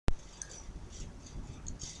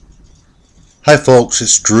Hi folks,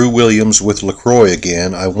 it's Drew Williams with LaCroix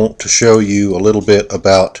again. I want to show you a little bit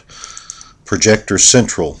about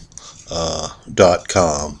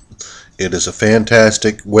ProjectorCentral.com. It is a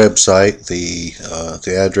fantastic website. The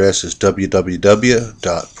address is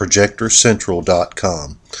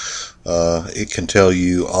www.projectorcentral.com. It can tell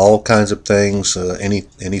you all kinds of things,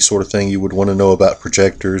 any sort of thing you would want to know about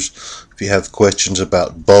projectors. If you have questions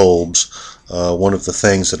about bulbs, one of the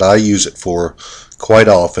things that I use it for quite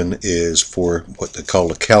often is for what they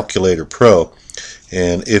call a Calculator Pro.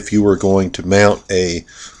 And if you were going to mount a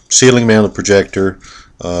ceiling mounted projector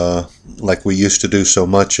like we used to do so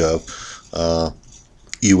much of,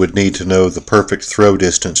 you would need to know the perfect throw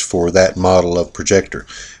distance for that model of projector.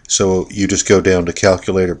 So you just go down to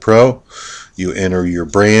Calculator Pro, you enter your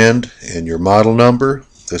brand and your model number.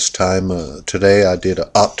 This time today I did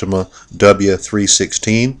an Optima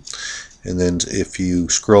W316, and then if you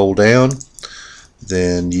scroll down,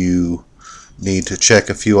 then you need to check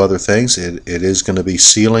a few other things. It is going to be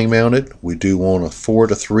ceiling mounted. We do want a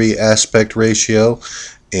 4:3 aspect ratio,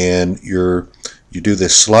 and you do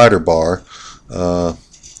this slider bar, and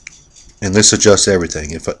this adjusts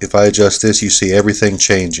everything. If I adjust this, you see everything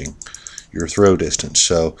changing, your throw distance.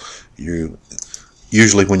 So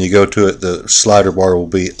usually when you go to it, the slider bar will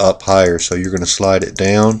be up higher, so you're going to slide it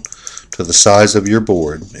down to the size of your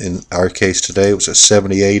board. In our case today, it was a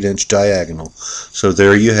 78-inch diagonal. So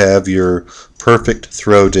there you have your perfect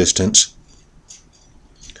throw distance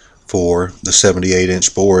for the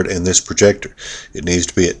 78-inch board and this projector. It needs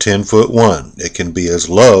to be at 10'1". It can be as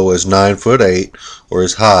low as 9'8" or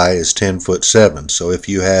as high as 10'7". So if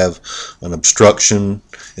you have an obstruction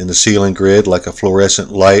in the ceiling grid, like a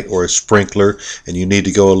fluorescent light or a sprinkler, and you need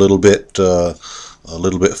to go a little bit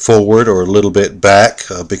forward or a little bit back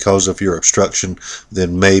because of your obstruction,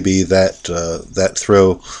 then maybe that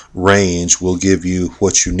throw range will give you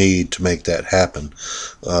what you need to make that happen.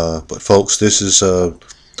 But folks, this is a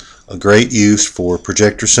great use for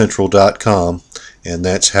ProjectorCentral.com, and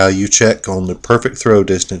that's how you check on the perfect throw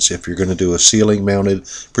distance if you're going to do a ceiling mounted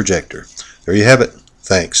projector. There you have it.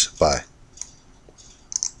 Thanks. Bye.